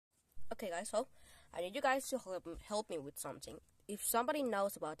Okay, guys, so I need you guys to help me with something. If somebody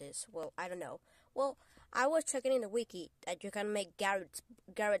knows about this, well, I don't know. Well, I was checking in the wiki that you can make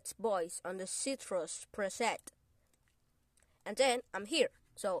garretts voice on the citrus preset. And then I'm here.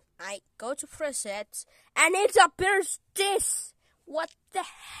 So I go to presets and it appears this. What the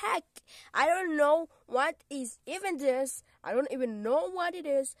heck? I don't know what is even this. I don't even know what it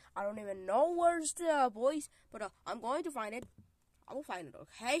is. I don't even know where's the voice. But I'm going to find it. I will find it,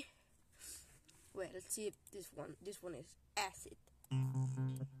 okay? Wait, let's see if this one is acid.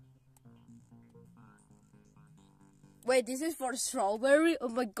 Wait, this is for strawberry? Oh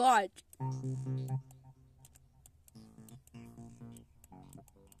my god.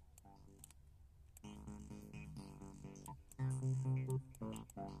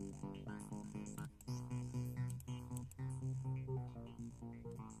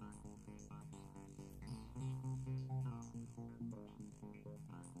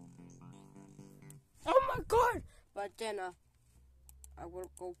 Oh my god! But then I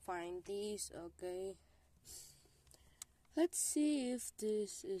will go find these, okay? Let's see if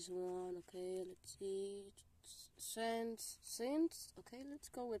this is one, okay? Let's see. Scents? Okay, let's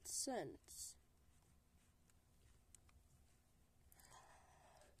go with scents.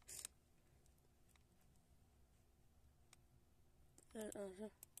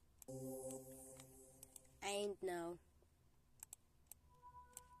 Ain't no.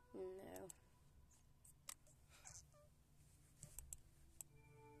 No.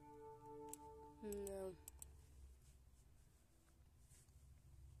 No.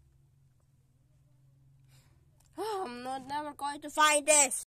 Oh, I'm not never going to find this.